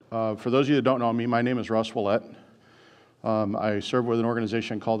For those of you that don't know me, my name is Russ Willett. I serve with an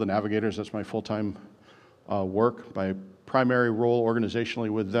organization called the Navigators. That's my full-time work. My primary role organizationally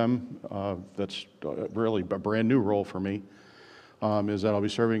with them, that's really a brand new role for me, is that I'll be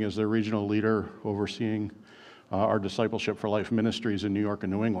serving as their regional leader overseeing our Discipleship for Life ministries in New York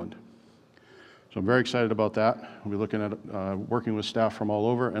and New England. So I'm very excited about that. We'll be looking at working with staff from all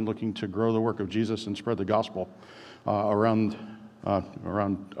over and looking to grow the work of Jesus and spread the gospel around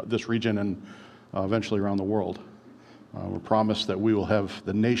this region and eventually around the world. We're promised that we will have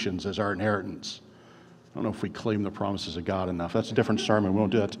the nations as our inheritance. I don't know if we claim the promises of God enough. That's a different sermon. We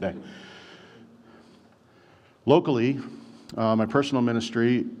won't do that today. Locally, my personal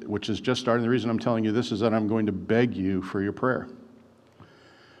ministry, which is just starting, the reason I'm telling you this is that I'm going to beg you for your prayer.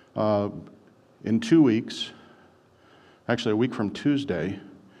 In 2 weeks, actually a week from Tuesday,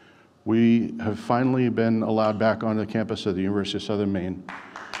 we have finally been allowed back onto the campus of the University of Southern Maine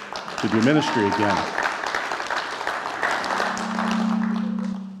to do ministry again.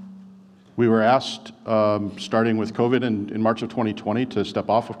 We were asked, starting with COVID in March of 2020, to step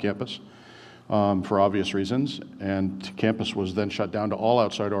off of campus for obvious reasons, and campus was then shut down to all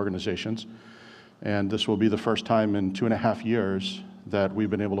outside organizations. And this will be the first time in 2.5 years that we've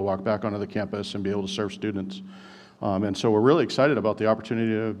been able to walk back onto the campus and be able to serve students. And so we're really excited about the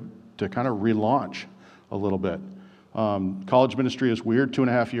opportunity to kind of relaunch a little bit. College ministry is weird.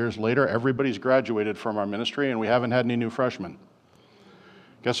 2.5 years later, everybody's graduated from our ministry and we haven't had any new freshmen.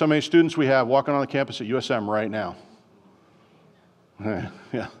 Guess how many students we have walking on the campus at USM right now?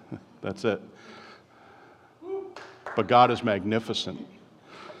 Yeah, that's it. But God is magnificent.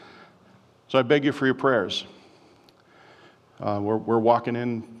 So I beg you for your prayers. We're walking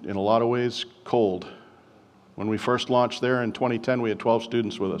in a lot of ways, cold. When we first launched there in 2010, we had 12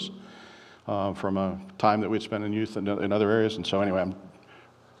 students with us from a time that we'd spent in youth and in other areas. And so anyway, I'm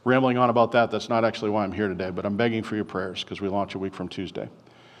rambling on about that. That's not actually why I'm here today, but I'm begging for your prayers because we launch a week from Tuesday.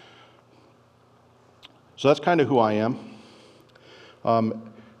 So that's kind of who I am.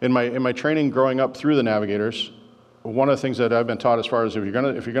 In my training growing up through the Navigators, one of the things that I've been taught as far as if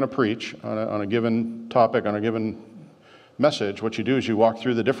you're gonna preach on a given topic, on a given message, what you do is you walk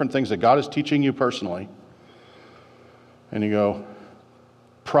through the different things that God is teaching you personally, and you go,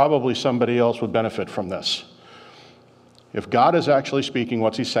 probably somebody else would benefit from this. If God is actually speaking,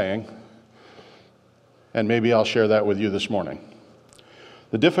 what's he saying? And maybe I'll share that with you this morning.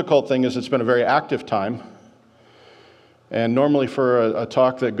 The difficult thing is it's been a very active time, and normally for a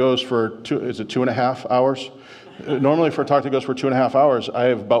talk that goes for 2.5 hours? Normally for a talk that goes for 2.5 hours, I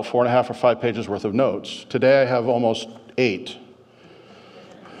have about 4.5 or 5 pages worth of notes. Today I have almost 8.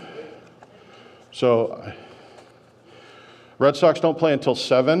 So Red Sox don't play until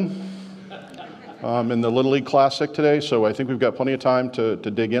 7 in the Little League Classic today, so I think we've got plenty of time to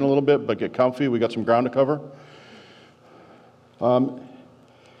dig in a little bit, but get comfy. We got some ground to cover.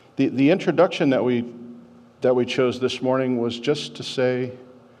 The introduction that we chose this morning was just to say,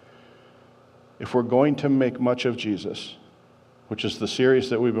 if we're going to make much of Jesus, which is the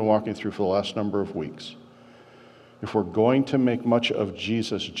series that we've been walking through for the last number of weeks, if we're going to make much of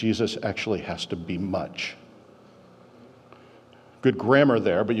Jesus, Jesus actually has to be much. Good grammar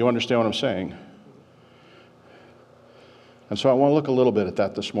there, but you understand what I'm saying. And so I want to look a little bit at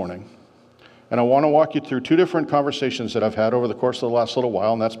that this morning. And I want to walk you through 2 different conversations that I've had over the course of the last little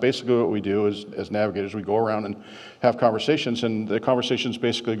while, and that's basically what we do as navigators. We go around and have conversations, and the conversations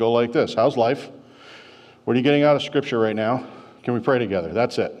basically go like this. How's life? What are you getting out of Scripture right now? Can we pray together?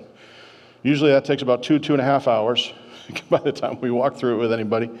 That's it. Usually that takes about 2.5 hours by the time we walk through it with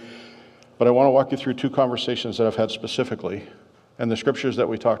anybody. But I want to walk you through 2 conversations that I've had specifically, and the Scriptures that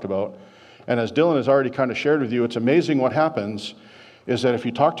we talked about. And as Dylan has already kind of shared with you, it's amazing what happens is that if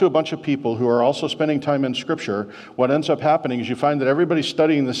you talk to a bunch of people who are also spending time in Scripture, what ends up happening is you find that everybody's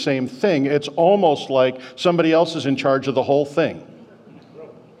studying the same thing. It's almost like somebody else is in charge of the whole thing.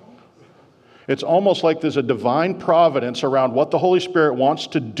 It's almost like there's a divine providence around what the Holy Spirit wants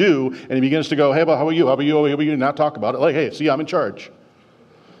to do, and he begins to go, hey, how about you? How about you? How about you? Not talk about it. Like, hey, see, I'm in charge.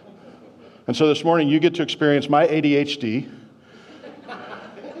 And so this morning you get to experience my ADHD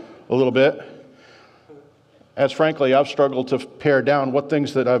a little bit. As frankly, I've struggled to pare down what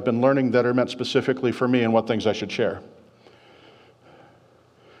things that I've been learning that are meant specifically for me and what things I should share.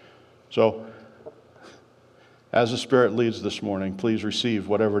 So, as the Spirit leads this morning, please receive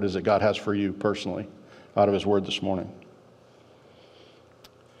whatever it is that God has for you personally out of His Word this morning.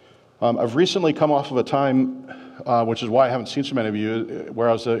 I've recently come off of a time, which is why I haven't seen so many of you, where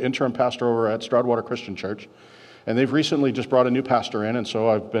I was the interim pastor over at Stroudwater Christian Church. And they've recently just brought a new pastor in, and so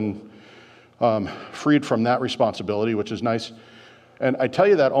I've been freed from that responsibility, which is nice. And I tell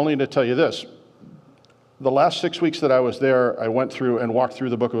you that only to tell you this. The last 6 weeks that I was there, I went through and walked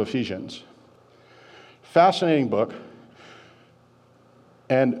through the book of Ephesians. Fascinating book.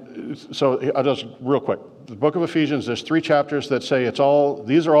 And so I'll just real quick. The book of Ephesians, there's 3 chapters that say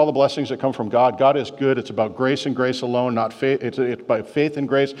these are all the blessings that come from God. God is good. It's about grace and grace alone, not faith. It's by faith and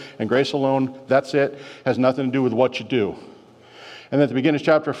grace alone. That's it. Has nothing to do with what you do. And at the beginning of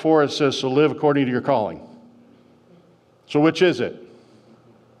chapter 4, it says, so live according to your calling. So which is it?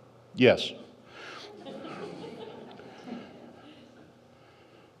 Yes.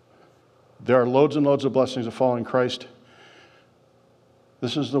 There are loads and loads of blessings of following Christ.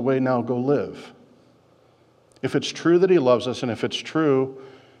 This is the way now, go live. If it's true that he loves us, and if it's true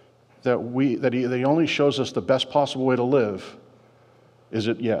that he only shows us the best possible way to live, is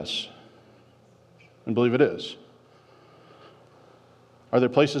it yes? And believe it is. Are there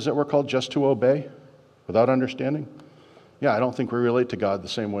places that we're called just to obey without understanding? Yeah, I don't think we relate to God the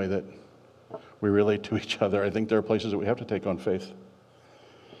same way that we relate to each other. I think there are places that we have to take on faith.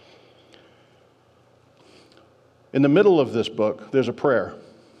 In the middle of this book, there's a prayer,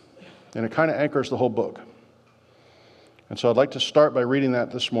 and it kind of anchors the whole book. And so I'd like to start by reading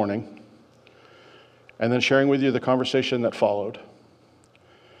that this morning, and then sharing with you the conversation that followed.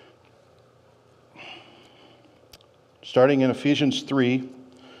 Starting in Ephesians 3,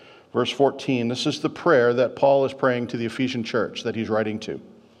 verse 14, this is the prayer that Paul is praying to the Ephesian church that he's writing to.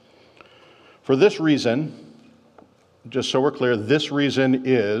 For this reason, just so we're clear, this reason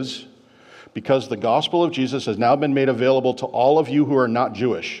is because the gospel of Jesus has now been made available to all of you who are not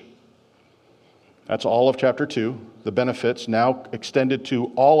Jewish. That's all of chapter 2. The benefits now extended to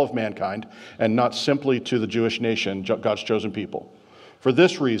all of mankind and not simply to the Jewish nation, God's chosen people. For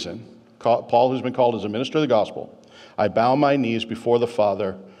this reason, Paul, who's been called as a minister of the gospel, I bow my knees before the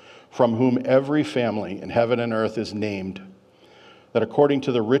Father, from whom every family in heaven and earth is named, that according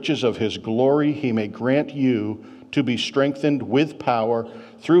to the riches of his glory he may grant you to be strengthened with power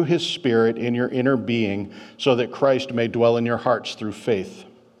through his Spirit in your inner being, so that Christ may dwell in your hearts through faith.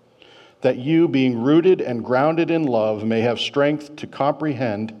 That you, being rooted and grounded in love, may have strength to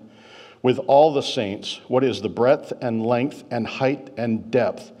comprehend with all the saints what is the breadth and length and height and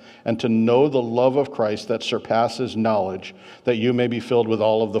depth, and to know the love of Christ that surpasses knowledge, that you may be filled with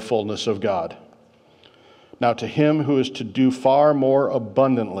all of the fullness of God. Now to him who is to do far more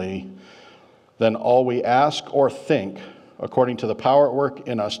abundantly than all we ask or think, according to the power at work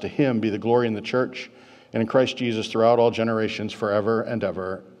in us, to him be the glory in the church and in Christ Jesus throughout all generations, forever and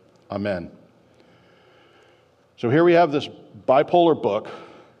ever. Amen. So here we have this bipolar book,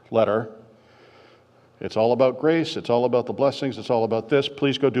 letter. It's all about grace. It's all about the blessings. It's all about this.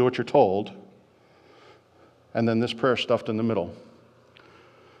 Please go do what you're told. And then this prayer stuffed in the middle.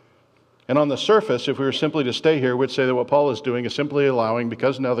 And on the surface, if we were simply to stay here, we'd say that what Paul is doing is simply allowing,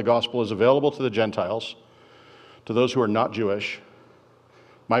 because now the gospel is available to the Gentiles, to those who are not Jewish,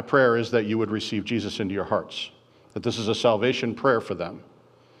 my prayer is that you would receive Jesus into your hearts, that this is a salvation prayer for them.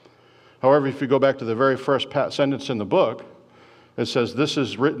 However, if you go back to the very first sentence in the book, it says, this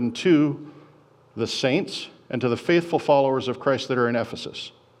is written to the saints and to the faithful followers of Christ that are in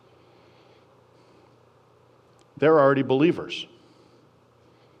Ephesus. They're already believers.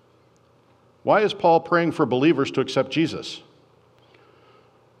 Why is Paul praying for believers to accept Jesus?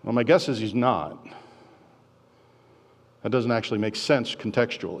 Well, my guess is he's not. That doesn't actually make sense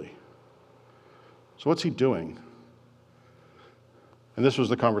contextually. So what's he doing? And this was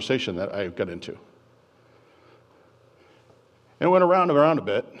the conversation that I got into. And it went around and around a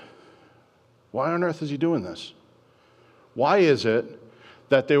bit. Why on earth is he doing this? Why is it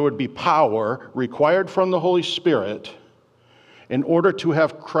that there would be power required from the Holy Spirit in order to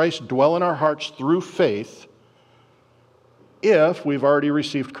have Christ dwell in our hearts through faith if we've already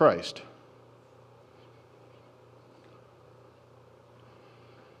received Christ?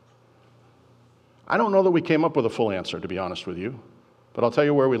 I don't know that we came up with a full answer, to be honest with you, but I'll tell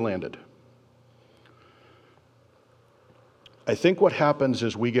you where we landed. I think what happens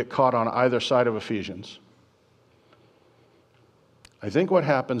is we get caught on either side of Ephesians. I think what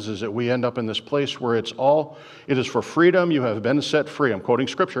happens is that we end up in this place where it is for freedom you have been set free. I'm quoting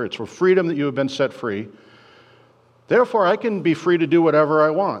scripture. It's for freedom that you have been set free. Therefore, I can be free to do whatever I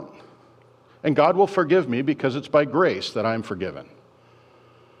want. And God will forgive me because it's by grace that I'm forgiven.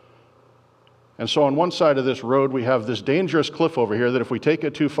 And so on one side of this road, we have this dangerous cliff over here that if we take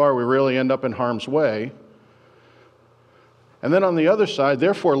it too far, we really end up in harm's way. And then on the other side,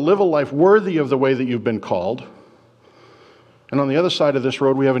 therefore, live a life worthy of the way that you've been called. And on the other side of this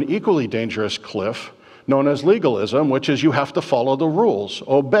road, we have an equally dangerous cliff known as legalism, which is you have to follow the rules.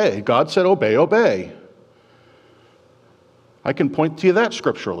 Obey. God said obey, obey. I can point to that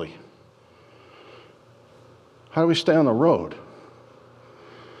scripturally. How do we stay on the road?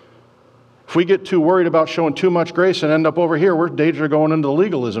 If we get too worried about showing too much grace and end up over here, we're in danger of going into the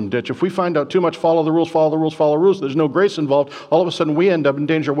legalism ditch. If we find out too much follow the rules, there's no grace involved, all of a sudden we end up in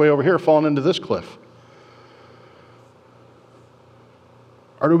danger way over here, falling into this cliff.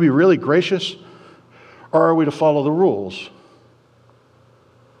 Are we really gracious, or are we to follow the rules?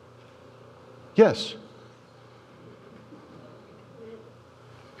 Yes.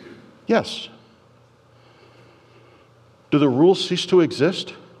 Yes. Do the rules cease to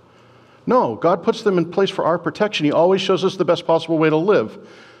exist? No, God puts them in place for our protection. He always shows us the best possible way to live.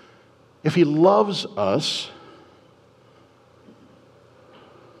 If He loves us,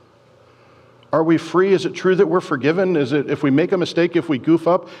 are we free? Is it true that we're forgiven? Is it if we make a mistake, if we goof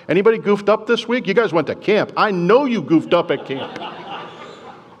up? Anybody goofed up this week? You guys went to camp. I know you goofed up at camp.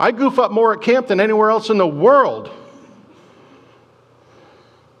 I goof up more at camp than anywhere else in the world.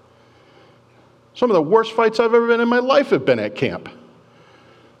 Some of the worst fights I've ever been in my life have been at camp.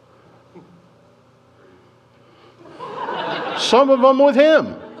 Some of them with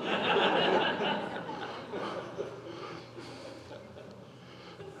him.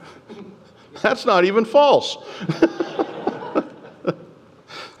 That's not even false.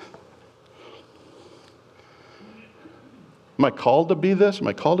 Am I called to be this? Am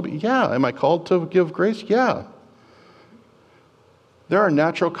I called to be? Yeah. Am I called to give grace? Yeah. There are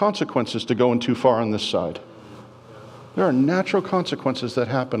natural consequences to going too far on this side. There are natural consequences that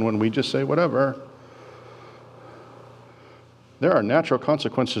happen when we just say whatever. There are natural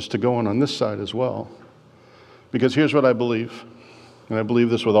consequences to going on this side as well. Because here's what I believe, and I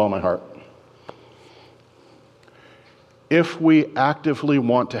believe this with all my heart. If we actively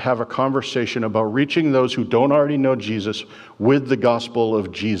want to have a conversation about reaching those who don't already know Jesus with the gospel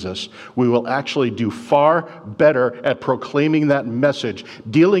of Jesus, we will actually do far better at proclaiming that message,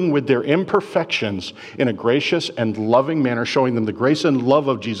 dealing with their imperfections in a gracious and loving manner, showing them the grace and love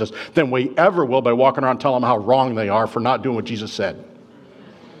of Jesus, than we ever will by walking around telling them how wrong they are for not doing what Jesus said.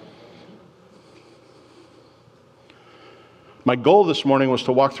 My goal this morning was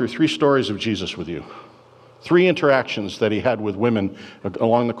to walk through 3 stories of Jesus with you. 3 interactions that he had with women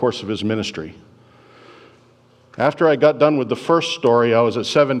along the course of his ministry. After I got done with the first story, I was at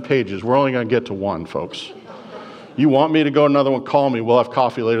 7 pages. We're only going to get to 1, folks. You want me to go another one, call me. We'll have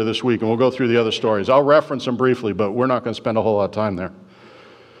coffee later this week, and we'll go through the other stories. I'll reference them briefly, but we're not going to spend a whole lot of time there.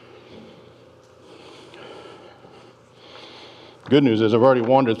 Good news is I've already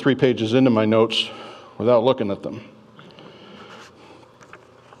wandered 3 pages into my notes without looking at them.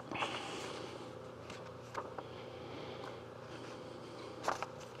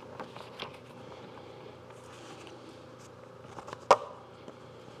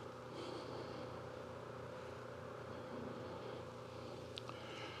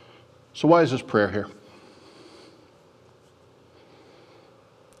 So why is this prayer here?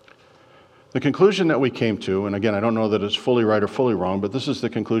 The conclusion that we came to, and again, I don't know that it's fully right or fully wrong, but this is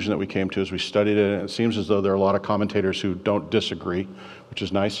the conclusion that we came to as we studied it, and it seems as though there are a lot of commentators who don't disagree, which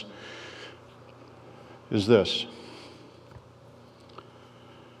is nice, is this.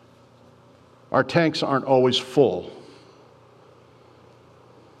 Our tanks aren't always full.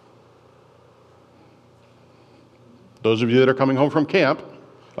 Those of you that are coming home from camp,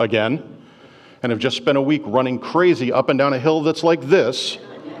 again, and have just spent a week running crazy up and down a hill that's like this,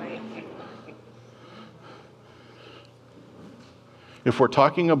 if we're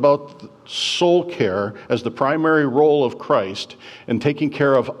talking about soul care as the primary role of Christ and taking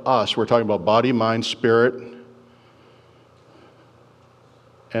care of us, we're talking about body, mind, spirit,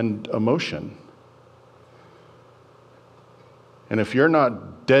 and emotion. And if you're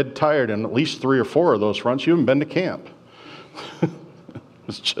not dead tired in at least 3 or 4 of those fronts, you haven't been to camp.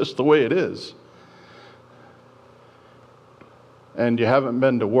 It's just the way it is. And you haven't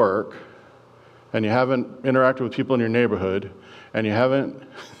been to work, and you haven't interacted with people in your neighborhood, and you haven't,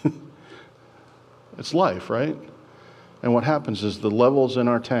 it's life, right? And what happens is the levels in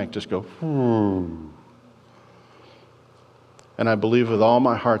our tank just go, whoo. And I believe with all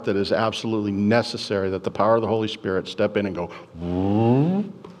my heart that it is absolutely necessary that the power of the Holy Spirit step in and go,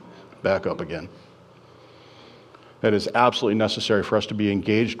 whoop, back up again. That is absolutely necessary for us to be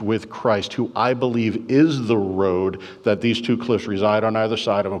engaged with Christ, who I believe is the road that these 2 cliffs reside on either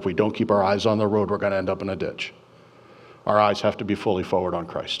side of. If we don't keep our eyes on the road, we're going to end up in a ditch. Our eyes have to be fully forward on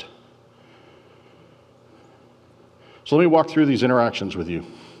Christ. So let me walk through these interactions with you,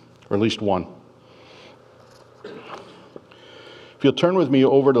 or at least one. If you'll turn with me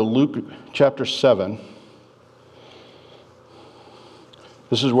over to Luke chapter 7.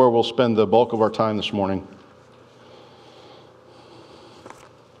 This is where we'll spend the bulk of our time this morning.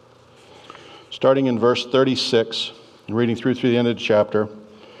 Starting in verse 36, and reading through the end of the chapter,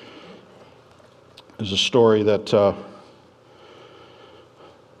 is a story that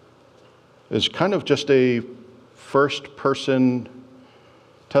is kind of just a first-person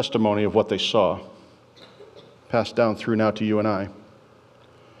testimony of what they saw, passed down through now to you and I.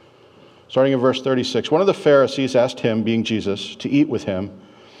 Starting in verse 36, one of the Pharisees asked him, being Jesus, to eat with him.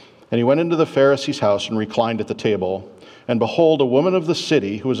 And he went into the Pharisee's house and reclined at the table. And behold, a woman of the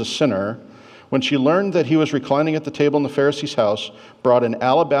city, who was a sinner, when she learned that he was reclining at the table in the Pharisee's house, brought an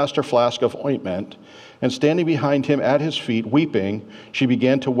alabaster flask of ointment, and standing behind him at his feet, weeping, she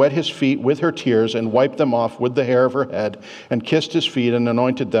began to wet his feet with her tears and wiped them off with the hair of her head, and kissed his feet and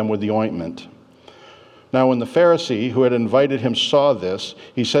anointed them with the ointment. Now when the Pharisee who had invited him saw this,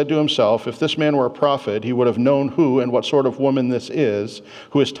 he said to himself, if this man were a prophet, he would have known who and what sort of woman this is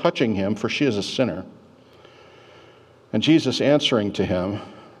who is touching him, for she is a sinner. And Jesus answering to him,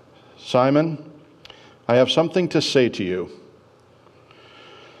 Simon, I have something to say to you.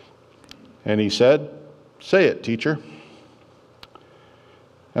 And he said, say it, teacher.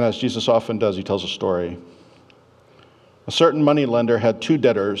 And as Jesus often does, he tells a story. A certain moneylender had two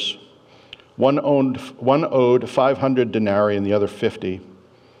debtors. One owed 500 denarii and the other 50.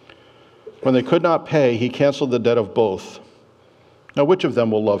 When they could not pay, he canceled the debt of both. Now, which of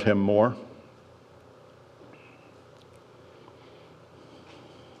them will love him more?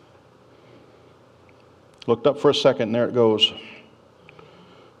 Looked up for a second, and there it goes.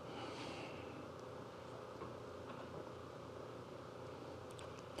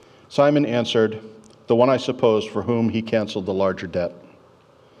 Simon answered, the one I suppose for whom he canceled the larger debt.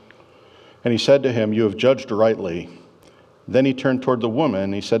 And he said to him, you have judged rightly. Then he turned toward the woman,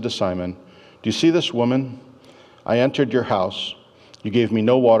 and he said to Simon, do you see this woman? I entered your house. You gave me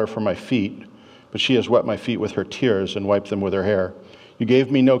no water for my feet, but she has wet my feet with her tears and wiped them with her hair. You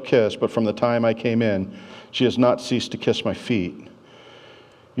gave me no kiss, but from the time I came in, she has not ceased to kiss my feet.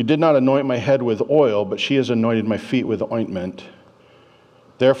 You did not anoint my head with oil, but she has anointed my feet with ointment.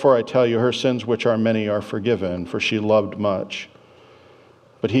 Therefore I tell you, her sins, which are many, are forgiven, for she loved much.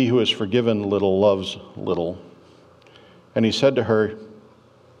 But he who is forgiven little loves little. And he said to her,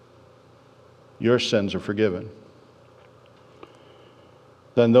 your sins are forgiven.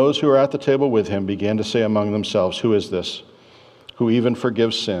 Then those who were at the table with him began to say among themselves, who is this, who even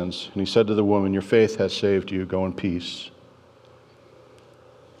forgives sins? And he said to the woman, your faith has saved you. Go in peace.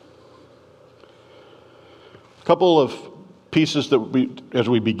 A couple of pieces that as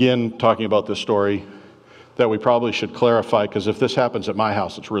we begin talking about this story, that we probably should clarify, because if this happens at my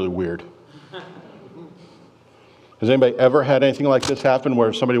house, it's really weird. Has anybody ever had anything like this happen,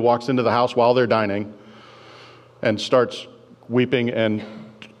 where somebody walks into the house while they're dining and starts weeping and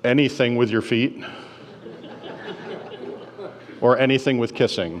anything with your feet? Or anything with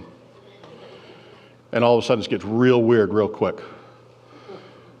kissing? And all of a sudden it gets real weird real quick.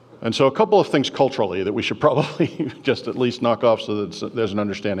 And so a couple of things culturally that we should probably just at least knock off so that there's an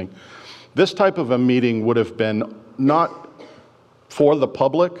understanding. This type of a meeting would have been not for the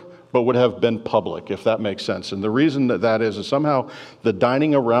public, but would have been public, if that makes sense. And the reason that is somehow the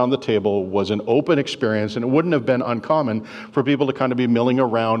dining around the table was an open experience, and it wouldn't have been uncommon for people to kind of be milling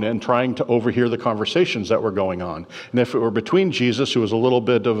around and trying to overhear the conversations that were going on. And if it were between Jesus, who was a little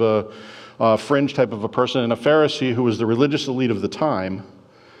bit of a fringe type of a person, and a Pharisee who was the religious elite of the time,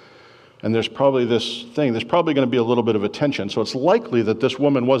 and there's probably there's probably going to be a little bit of a tension. So it's likely that this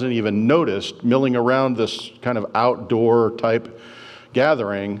woman wasn't even noticed milling around this kind of outdoor type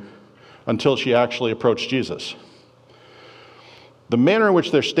gathering until she actually approached Jesus. The manner in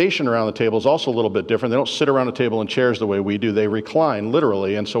which they're stationed around the table is also a little bit different. They don't sit around a table in chairs the way we do. They recline,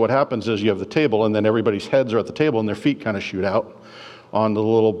 literally. And so what happens is you have the table, and then everybody's heads are at the table, and their feet kind of shoot out on the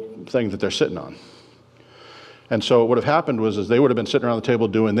little thing that they're sitting on. And so what would have happened was they would have been sitting around the table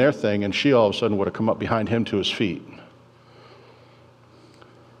doing their thing, and she all of a sudden would have come up behind him to his feet.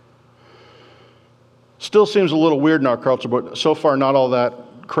 Still seems a little weird in our culture, but so far not all that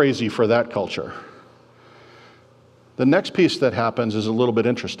crazy for that culture. The next piece that happens is a little bit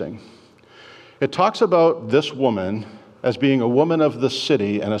interesting. It talks about this woman as being a woman of the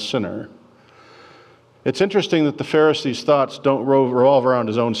city and a sinner. It's interesting that the Pharisee's thoughts don't revolve around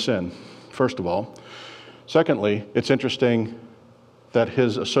his own sin, first of all. Secondly, it's interesting that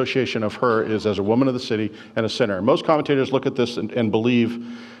his association of her is as a woman of the city and a sinner. Most commentators look at this and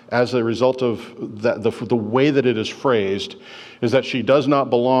believe, as a result of that, the way that it is phrased, is that she does not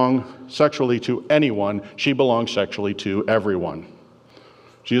belong sexually to anyone. She belongs sexually to everyone.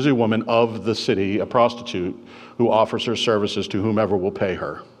 She is a woman of the city, a prostitute, who offers her services to whomever will pay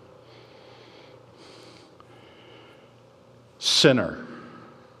her. Sinner.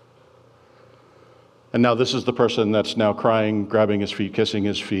 And now this is the person that's now crying, grabbing his feet, kissing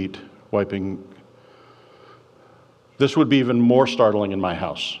his feet, wiping. This would be even more startling in my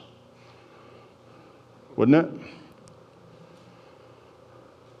house, wouldn't it?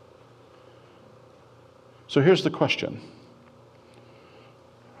 So here's the question.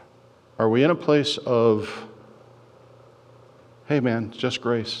 Are we in a place of, hey man, it's just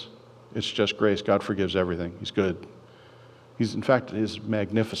grace. It's just grace. God forgives everything. He's good. In fact, he's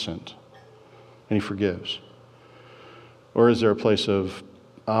magnificent. And he forgives. Or is there a place of,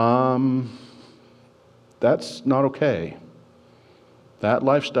 that's not okay. That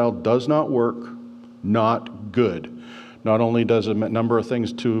lifestyle does not work, not good. Not only does a number of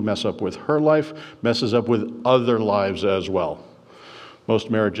things to mess up with her life, messes up with other lives as well. Most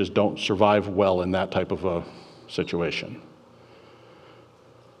marriages don't survive well in that type of a situation.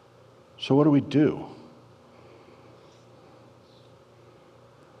 So what do we do?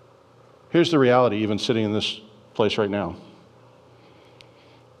 Here's the reality, even sitting in this place right now.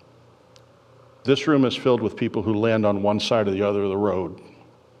 This room is filled with people who land on one side or the other of the road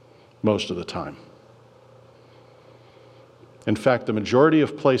most of the time. In fact, the majority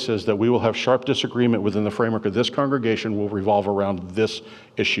of places that we will have sharp disagreement within the framework of this congregation will revolve around this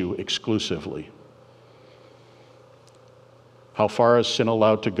issue exclusively. How far is sin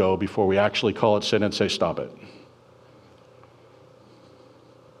allowed to go before we actually call it sin and say, stop it?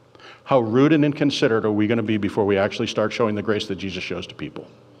 How rude and inconsiderate are we going to be before we actually start showing the grace that Jesus shows to people?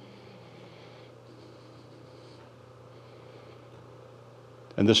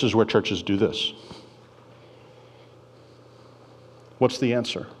 And this is where churches do this. What's the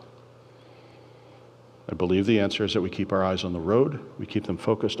answer? I believe the answer is that we keep our eyes on the road, we keep them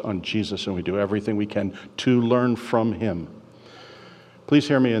focused on Jesus, and we do everything we can to learn from him. Please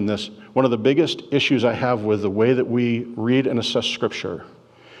hear me in this. One of the biggest issues I have with the way that we read and assess Scripture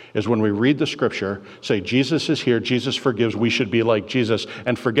is when we read the Scripture, say, Jesus is here, Jesus forgives, we should be like Jesus,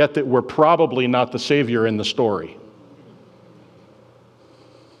 and forget that we're probably not the Savior in the story.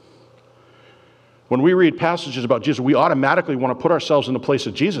 When we read passages about Jesus, we automatically want to put ourselves in the place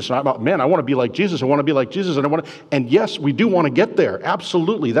of Jesus. And I want to be like Jesus. I want to be like Jesus. And yes, we do want to get there.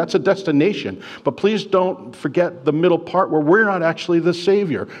 Absolutely. That's a destination. But please don't forget the middle part where we're not actually the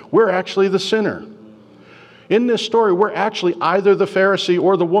Savior. We're actually the sinner. In this story, we're actually either the Pharisee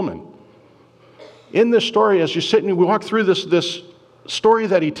or the woman. In this story, as you sit and we walk through this story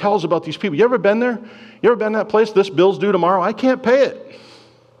that he tells about these people. You ever been there? You ever been in that place? This bill's due tomorrow. I can't pay it.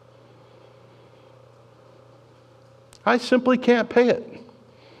 I simply can't pay it.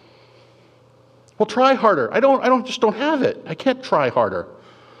 Well, try harder. I just don't have it. I can't try harder.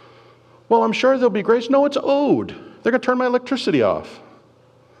 Well, I'm sure there'll be grace. No, it's owed. They're going to turn my electricity off.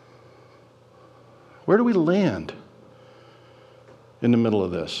 Where do we land in the middle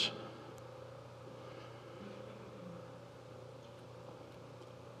of this?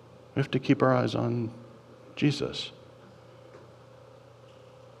 We have to keep our eyes on Jesus.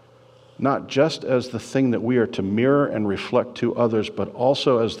 Not just as the thing that we are to mirror and reflect to others, but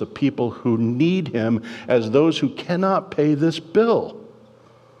also as the people who need him, as those who cannot pay this bill.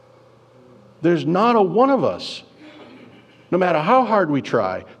 There's not a one of us, no matter how hard we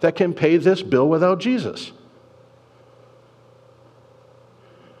try, that can pay this bill without Jesus.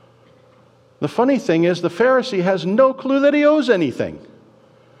 The funny thing is, the Pharisee has no clue that he owes anything.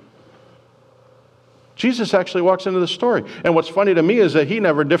 Jesus actually walks into the story. And what's funny to me is that he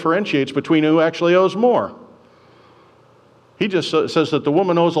never differentiates between who actually owes more. He just says that the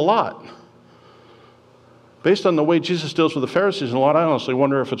woman owes a lot. Based on the way Jesus deals with the Pharisees a lot, I honestly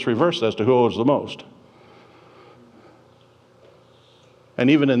wonder if it's reversed as to who owes the most.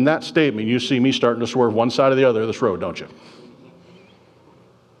 And even in that statement, you see me starting to swerve one side or the other of this road, don't you?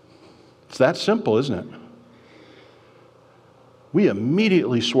 It's that simple, isn't it? We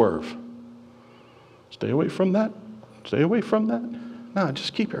immediately swerve. Stay away from that. Stay away from that. No,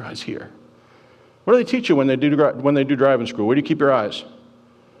 just keep your eyes here. What do they teach you when they do driving school? Where do you keep your eyes?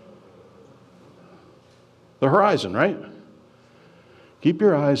 The horizon, right? Keep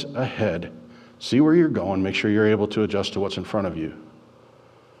your eyes ahead. See where you're going. Make sure you're able to adjust to what's in front of you.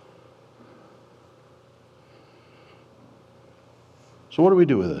 So what do we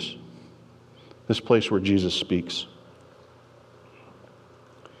do with this? This place where Jesus speaks.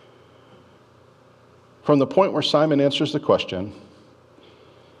 From the point where Simon answers the question,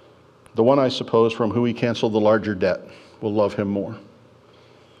 the one, I suppose, from who he canceled the larger debt will love him more.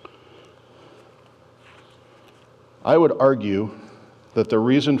 I would argue that the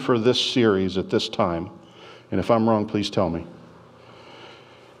reason for this series at this time, and if I'm wrong, please tell me,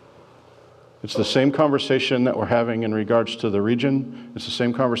 It's the same conversation that we're having in regards to the region. It's the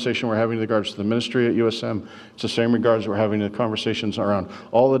same conversation we're having in regards to the ministry at USM. It's the same regards we're having the conversations around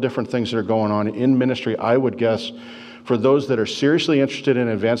all the different things that are going on in ministry. I would guess for those that are seriously interested in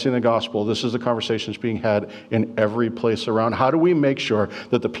advancing the gospel, this is the conversations being had in every place around. How do we make sure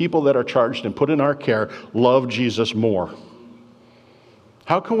that the people that are charged and put in our care love Jesus more?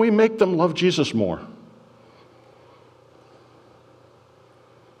 How can we make them love Jesus more?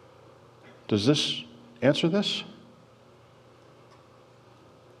 Does this answer this?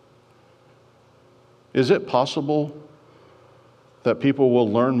 Is it possible that people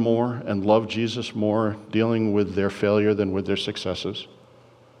will learn more and love Jesus more dealing with their failure than with their successes?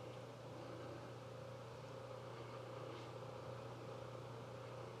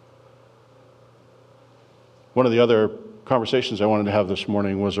 One of the other conversations I wanted to have this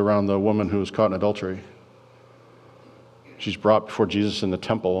morning was around the woman who was caught in adultery. She's brought before Jesus in the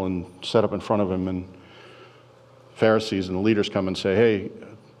temple and set up in front of him, and Pharisees and the leaders come and say, hey,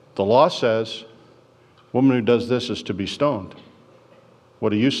 the law says a woman who does this is to be stoned. What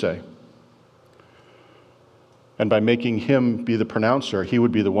do you say? And by making him be the pronouncer, he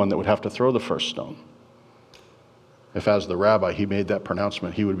would be the one that would have to throw the first stone. If as the rabbi he made that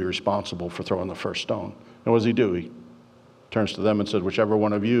pronouncement, he would be responsible for throwing the first stone. And what does he do? He turns to them and said, whichever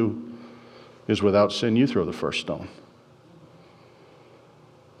one of you is without sin, you throw the first stone.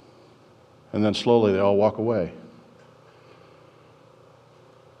 And then slowly they all walk away.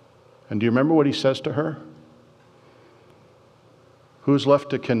 And do you remember what he says to her? Who's left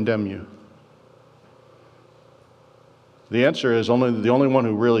to condemn you? The answer is the only one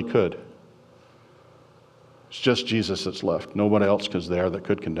who really could. It's just Jesus that's left. Nobody else was there that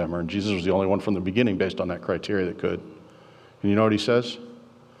could condemn her. And Jesus was the only one from the beginning based on that criteria that could. And you know what he says?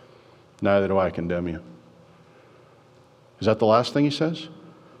 Neither do I condemn you. Is that the last thing he says?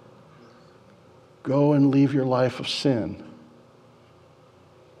 Go and leave your life of sin.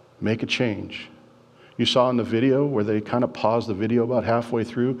 Make a change. You saw in the video where they kind of paused the video about halfway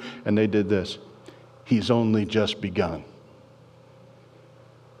through and they did this. He's only just begun.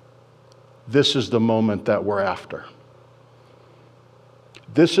 This is the moment that we're after.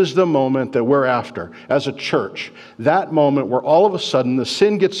 This is the moment that we're after as a church. That moment where all of a sudden the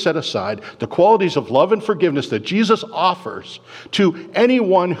sin gets set aside, the qualities of love and forgiveness that Jesus offers to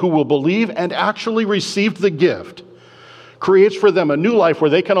anyone who will believe and actually receive the gift creates for them a new life where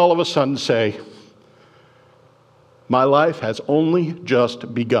they can all of a sudden say, my life has only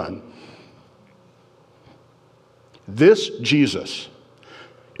just begun. This Jesus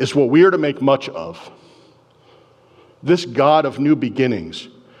is what we are to make much of. This God of new beginnings.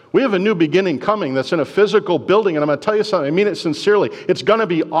 We have a new beginning coming that's in a physical building, and I'm going to tell you something, I mean it sincerely. It's going to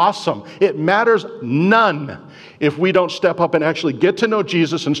be awesome. It matters none if we don't step up and actually get to know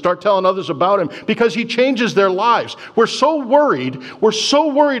Jesus and start telling others about him, because he changes their lives. We're so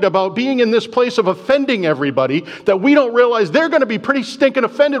worried about being in this place of offending everybody that we don't realize they're going to be pretty stinking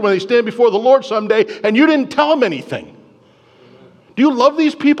offended when they stand before the Lord someday and you didn't tell them anything. Do you love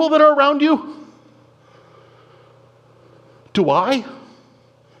these people that are around you? Do I?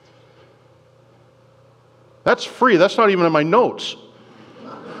 That's free. That's not even in my notes.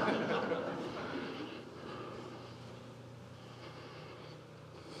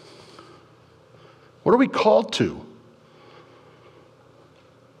 What are we called to?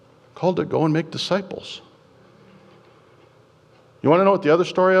 Called to go and make disciples. You want to know what the other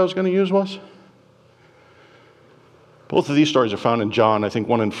story I was going to use was? Both of these stories are found in John, I think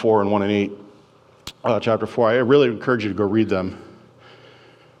 1 in 4 and 1 in 8. Chapter 4. I really encourage you to go read them.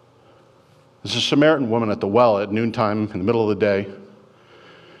 There's a Samaritan woman at the well at noontime in the middle of the day.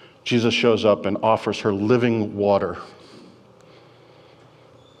 Jesus shows up and offers her living water.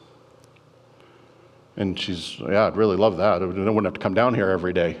 And she's, I'd really love that. I wouldn't have to come down here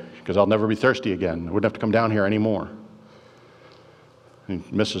every day because I'll never be thirsty again. I wouldn't have to come down here anymore. He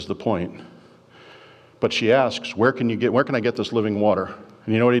misses the point. But she asks, where can I get this living water?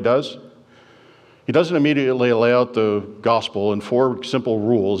 And you know what he does? He doesn't immediately lay out the gospel in 4 simple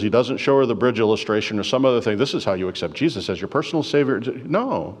rules. He doesn't show her the bridge illustration or some other thing. This is how you accept Jesus as your personal Savior.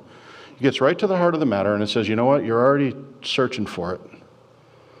 No. He gets right to the heart of the matter and it says, you know what? You're already searching for it.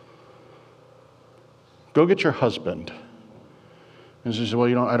 Go get your husband. And she says, well,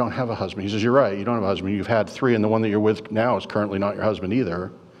 I don't have a husband. He says, you're right. You don't have a husband. You've had 3 and the one that you're with now is currently not your husband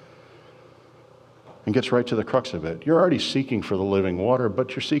either. And gets right to the crux of it. You're already seeking for the living water,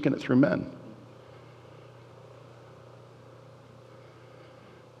 but you're seeking it through men.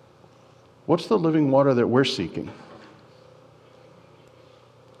 What's the living water that we're seeking?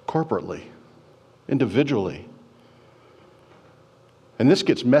 Corporately, individually. And this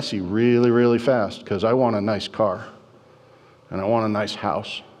gets messy really, really fast because I want a nice car and I want a nice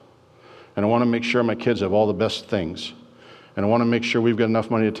house and I want to make sure my kids have all the best things and I want to make sure we've got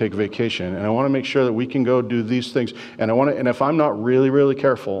enough money to take vacation and I want to make sure that we can go do these things and if I'm not really, really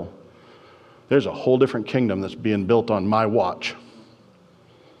careful, there's a whole different kingdom that's being built on my watch.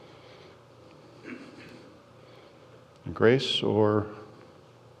 Grace, or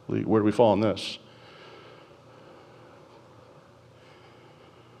where do we fall on this?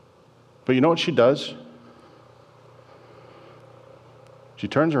 But you know what she does? She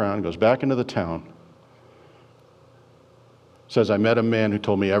turns around, goes back into the town, says, I met a man who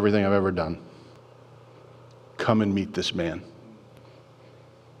told me everything I've ever done. Come and meet this man.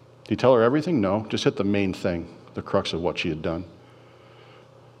 Did he tell her everything? No, just hit the main thing, the crux of what she had done.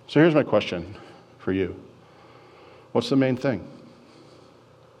 So here's my question for you. What's the main thing?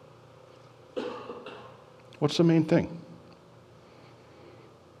 What's the main thing?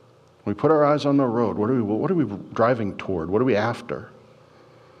 We put our eyes on the road. What are we driving toward? What are we after?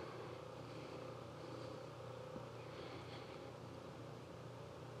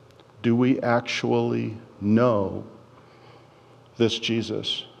 Do we actually know this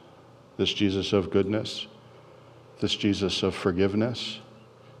Jesus of goodness, this Jesus of forgiveness,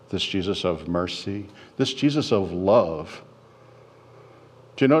 this Jesus of mercy, this Jesus of love?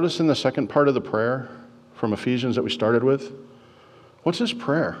 Do you notice in the second part of the prayer from Ephesians that we started with? What's his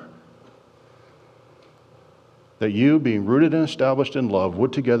prayer? That you, being rooted and established in love,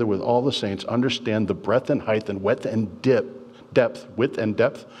 would together with all the saints understand the breadth and height and width and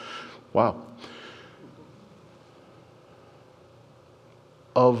depth. Wow.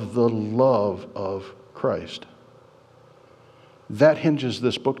 Of the love of Christ. That hinges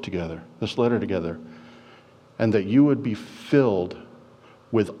this book together, this letter together. And that you would be filled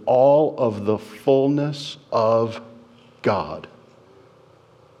with all of the fullness of God.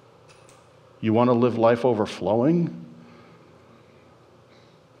 You want to live life overflowing?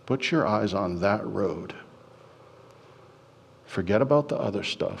 Put your eyes on that road. Forget about the other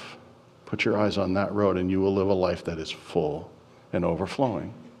stuff. Put your eyes on that road and you will live a life that is full and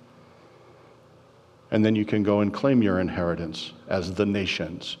overflowing. And then you can go and claim your inheritance as the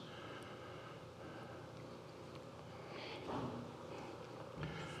nations.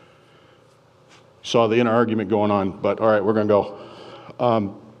 Saw the inner argument going on, but all right, we're going to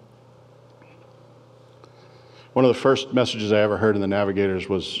go. One of the first messages I ever heard in the Navigators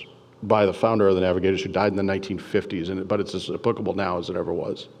was by the founder of the Navigators, who died in the 1950s, but it's as applicable now as it ever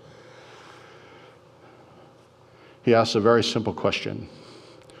was. He asks a very simple question.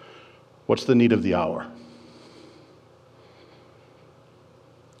 What's the need of the hour?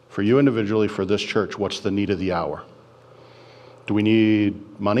 For you individually, for this church, what's the need of the hour? Do we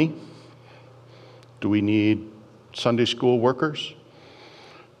need money? Do we need Sunday school workers?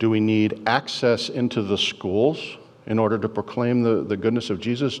 Do we need access into the schools in order to proclaim the goodness of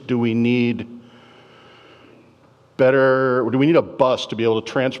Jesus? Do we need a bus to be able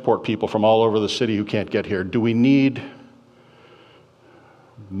to transport people from all over the city who can't get here? Do we need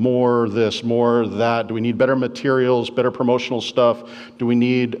more this, more that? Do we need better materials, better promotional stuff? Do we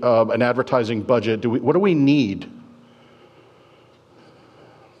need an advertising budget? What do we need?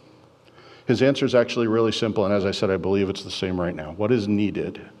 His answer is actually really simple, and as I said, I believe it's the same right now. What is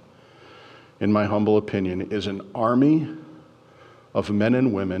needed, in my humble opinion, is an army of men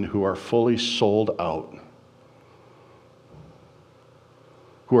and women who are fully sold out,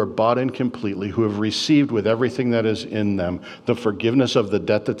 who are bought in completely, who have received with everything that is in them the forgiveness of the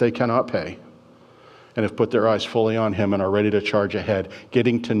debt that they cannot pay, and have put their eyes fully on him and are ready to charge ahead,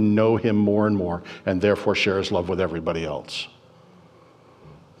 getting to know him more and more, and therefore share his love with everybody else.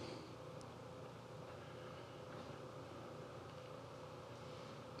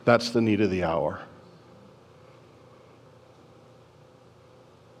 That's the need of the hour.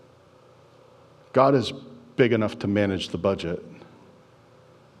 God is big enough to manage the budget.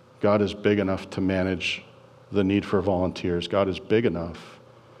 God is big enough to manage the need for volunteers. God is big enough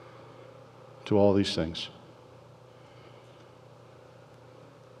to all these things.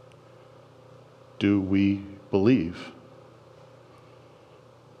 Do we believe?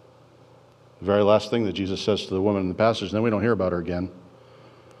 The very last thing that Jesus says to the woman in the passage, and then we don't hear about her again.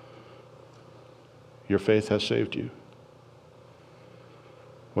 Your faith has saved you.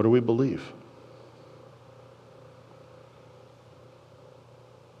 What do we believe?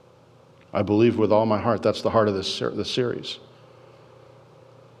 I believe with all my heart. That's the heart of this series.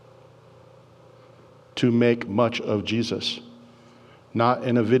 To make much of Jesus. Not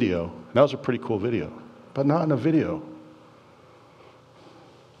in a video. That was a pretty cool video. But not in a video.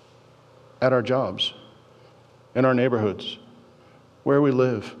 At our jobs. In our neighborhoods. where we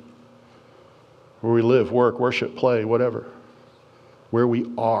live, work, worship, play, whatever, where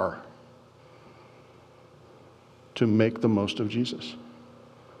we are, to make the most of Jesus.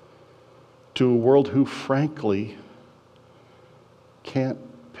 To a world who, frankly, can't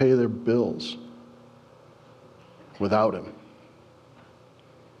pay their bills without him.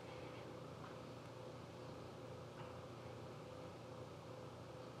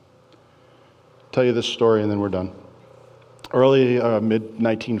 Tell you this story and then we're done. Early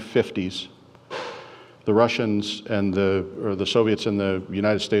mid-1950s, the Russians and the Soviets and the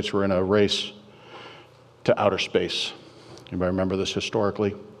United States were in a race to outer space. Anybody remember this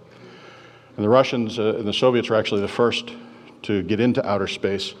historically? And the Russians and the Soviets were actually the first to get into outer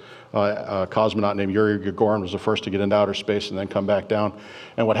space. A cosmonaut named Yuri Gagarin was the first to get into outer space and then come back down.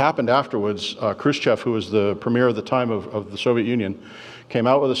 And what happened afterwards, Khrushchev, who was the premier at the time of the Soviet Union, came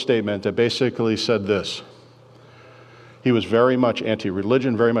out with a statement that basically said this. He was very much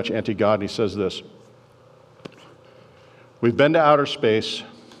anti-religion, very much anti-God, and he says this: "We've been to outer space.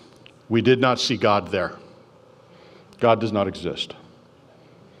 We did not see God there. God does not exist."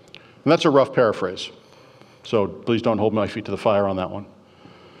 And that's a rough paraphrase, so please don't hold my feet to the fire on that one.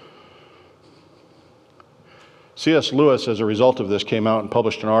 C.S. Lewis, as a result of this, came out and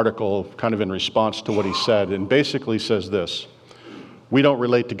published an article kind of in response to what he said, and basically says this: we don't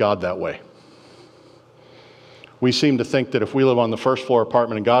relate to God that way. We seem to think that if we live on the first floor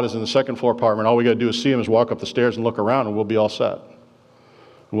apartment and God is in the second floor apartment, all we got to do is see him, is walk up the stairs and look around and we'll be all set. And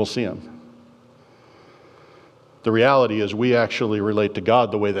we'll see him. The reality is we actually relate to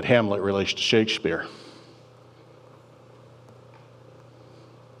God the way that Hamlet relates to Shakespeare.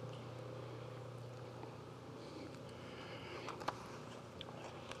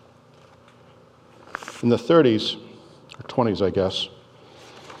 In the 30s, or 20s, I guess,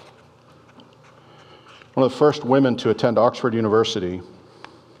 one of the first women to attend Oxford University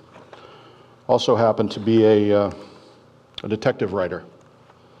also happened to be a detective writer.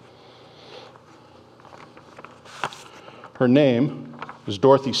 Her name is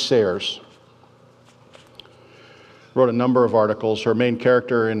Dorothy Sayers. Wrote a number of articles. Her main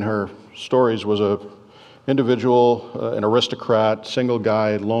character in her stories was an individual, an aristocrat, single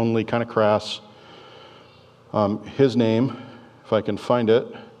guy, lonely, kind of crass. His name, if I can find it,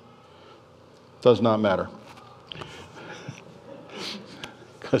 does not matter.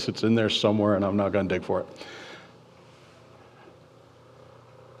 Because it's in there somewhere and I'm not going to dig for it.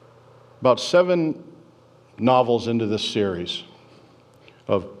 About 7 novels into this series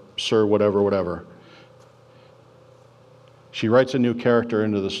of Sir Whatever, whatever, she writes a new character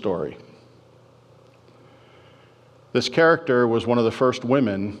into the story. This character was one of the first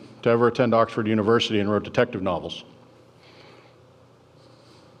women to ever attend Oxford University and wrote detective novels.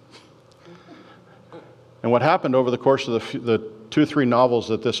 And what happened over the course of the 2 or 3 novels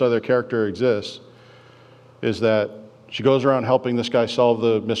that this other character exists is that she goes around helping this guy solve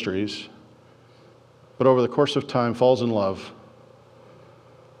the mysteries, but over the course of time falls in love.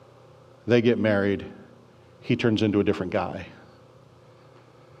 They get married. He turns into a different guy.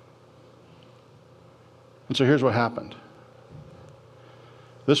 And so here's what happened.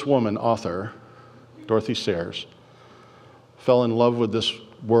 This woman, author, Dorothy Sayers, fell in love with this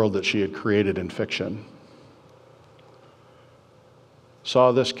world that she had created in fiction.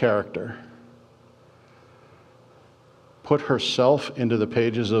 Saw this character, put herself into the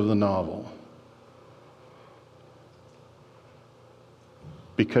pages of the novel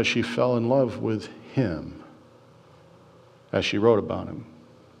because she fell in love with him as she wrote about him.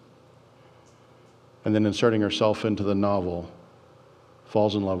 And then inserting herself into the novel,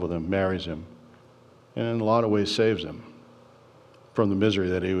 falls in love with him, marries him, and in a lot of ways saves him from the misery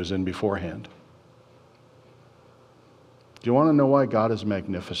that he was in beforehand. Do you want to know why God is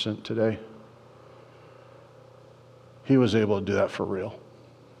magnificent today? He was able to do that for real.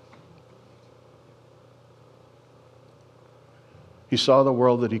 He saw the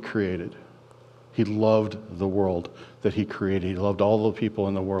world that he created. He loved the world that he created. He loved all the people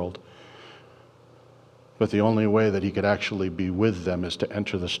in the world. But the only way that he could actually be with them is to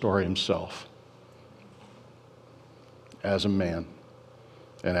enter the story himself as a man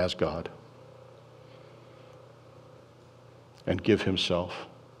and as God, and give himself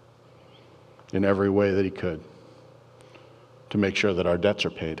in every way that he could to make sure that our debts are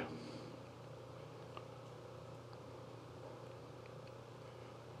paid.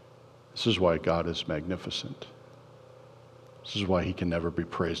 This is why God is magnificent. This is why he can never be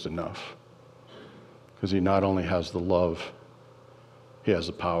praised enough. Because he not only has the love, he has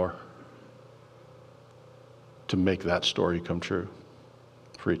the power to make that story come true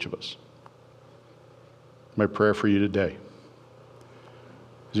for each of us. My prayer for you today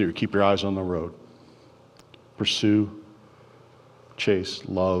is that you keep your eyes on the road. Pursue, chase,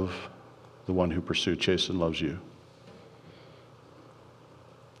 love the one who pursues, chases, and loves you.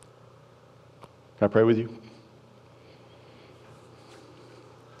 Can I pray with you?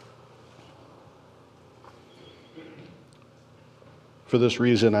 For this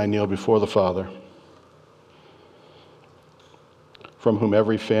reason I kneel before the Father, from whom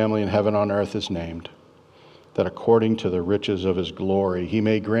every family in heaven and on earth is named, that according to the riches of his glory he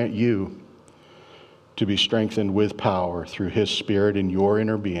may grant you to be strengthened with power through his Spirit in your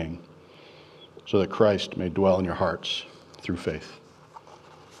inner being, so that Christ may dwell in your hearts through faith.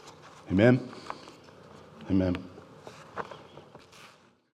 Amen. Amen.